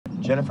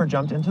Jennifer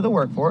jumped into the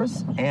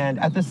workforce, and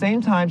at the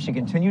same time, she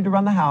continued to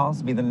run the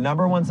house, be the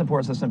 #1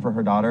 support system for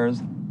her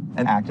daughters,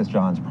 and act as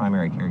John's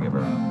primary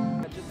caregiver.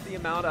 Just the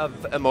amount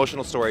of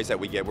emotional stories that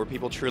we get where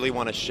people truly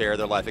want to share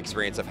their life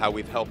experience of how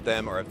we've helped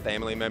them or a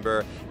family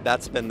member,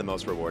 that's been the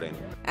most rewarding.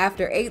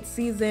 After 8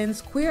 seasons,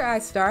 Queer Eye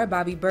star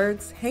Bobby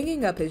Berk's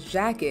hanging up his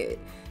jacket,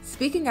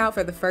 speaking out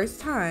for the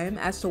first time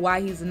as to why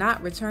he's not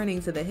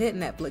returning to the hit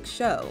Netflix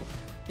show.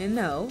 And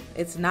no,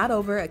 it's not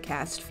over a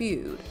cast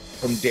feud.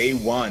 From day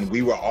one,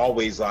 we were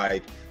always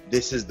like,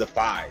 this is the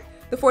 5.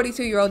 The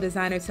 42-year-old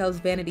designer tells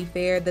Vanity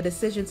Fair the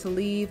decision to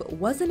leave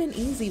wasn't an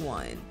easy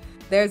one.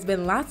 There's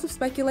been lots of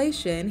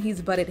speculation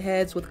he's butted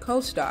heads with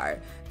co-star,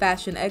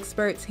 fashion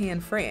expert Tan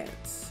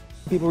France.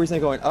 People recently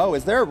going, oh,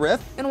 is there a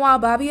rift? And while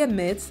Bobby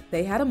admits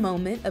they had a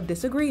moment of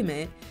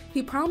disagreement,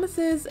 he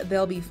promises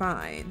they'll be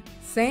fine,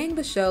 saying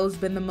the show's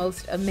been the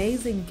most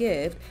amazing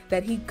gift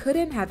that he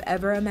couldn't have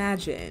ever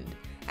imagined,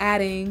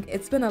 adding,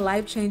 it's been a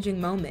life-changing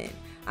moment.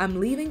 I'm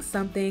leaving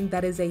something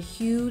that is a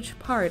huge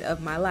part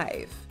of my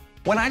life.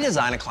 When I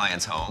design a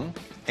client's home,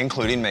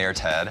 including Mayor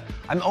Ted,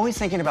 I'm always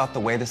thinking about the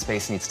way the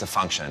space needs to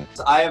function.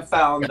 I have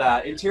found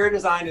that interior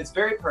design is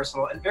very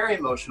personal and very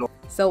emotional.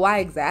 So why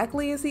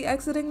exactly is he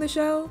exiting the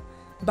show?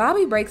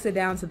 Bobby breaks it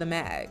down to the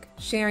mag,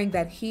 sharing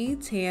that he,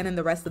 Tan, and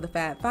the rest of the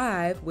Fab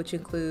Five, which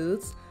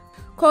includes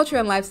culture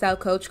and lifestyle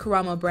coach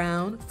Karamo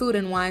Brown, food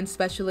and wine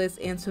specialist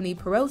Anthony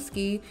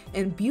Porowski,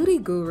 and beauty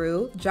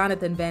guru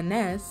Jonathan Van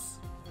Ness,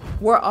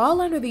 were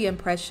all under the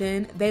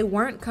impression they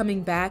weren't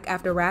coming back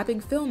after wrapping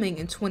filming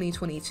in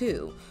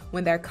 2022,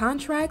 when their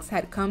contracts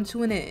had come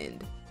to an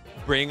end.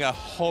 Bring a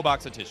whole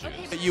box of tissues.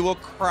 You will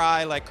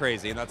cry like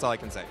crazy, and that's all I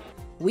can say.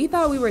 We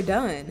thought we were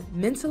done,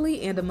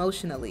 mentally and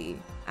emotionally.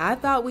 I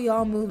thought we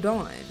all moved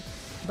on.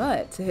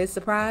 But to his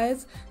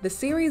surprise, the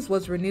series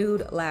was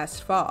renewed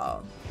last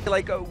fall.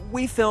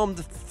 We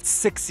filmed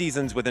 6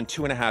 seasons within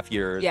 2.5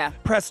 years. Yeah.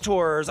 Press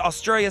tours,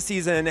 Australia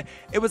season,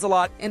 it was a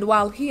lot. And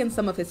while he and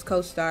some of his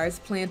co-stars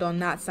planned on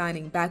not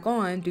signing back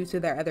on due to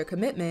their other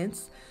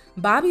commitments,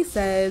 Bobby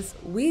says,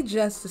 we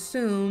just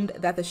assumed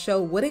that the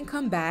show wouldn't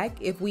come back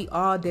if we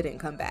all didn't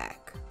come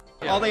back.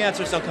 All the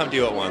answers don't come to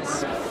you at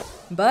once.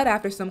 But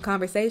after some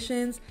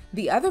conversations,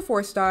 the other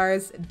 4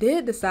 stars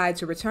did decide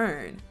to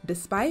return,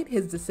 despite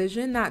his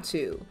decision not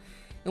to.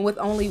 And with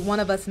only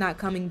one of us not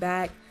coming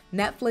back,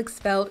 Netflix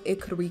felt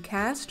it could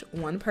recast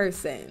one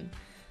person.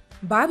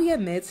 Bobby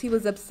admits he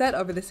was upset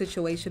over the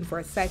situation for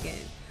a second,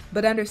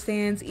 but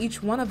understands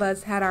each one of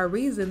us had our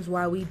reasons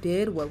why we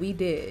did what we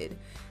did,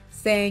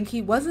 saying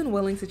he wasn't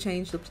willing to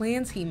change the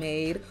plans he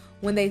made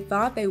when they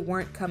thought they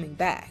weren't coming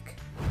back.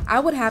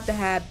 I would have to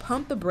had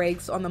pumped the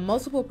brakes on the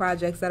multiple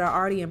projects that are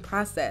already in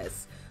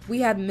process. We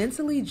had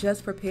mentally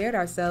just prepared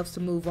ourselves to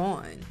move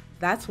on.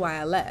 That's why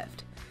I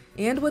left.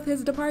 And with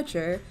his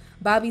departure,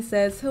 Bobby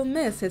says he'll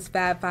miss his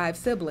Fab Five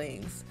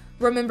siblings,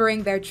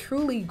 remembering their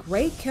truly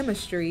great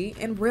chemistry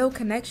and real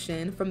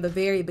connection from the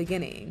very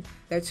beginning,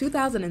 their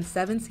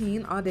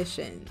 2017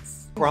 auditions.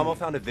 Karamo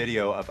found a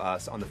video of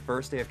us on the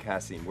first day of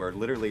casting where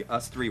literally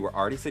us 3 were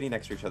already sitting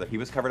next to each other. He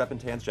was covered up in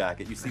Tan's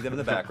jacket. You see them in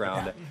the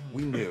background.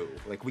 We knew.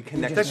 We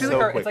connected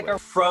so quickly.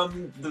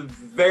 From the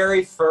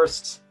very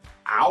first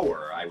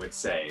hour, I would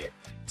say,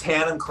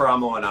 Tan and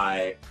Karamo and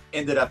I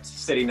ended up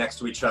sitting next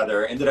to each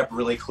other, ended up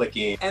really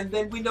clicking. And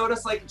then we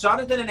noticed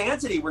Jonathan and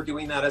Anthony were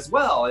doing that as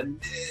well. And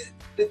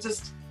it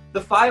just, the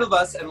 5 of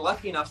us, and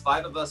lucky enough,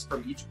 5 of us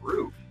from each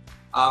group,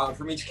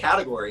 from each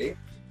category,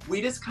 we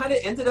just kind of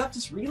ended up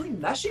just really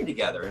meshing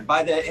together. And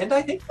by the end,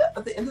 I think that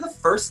at the end of the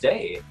first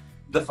day,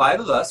 the 5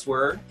 of us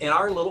were in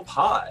our little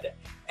pod.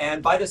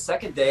 And by the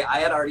second day, I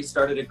had already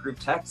started a group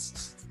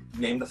text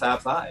named the Fab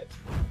Five.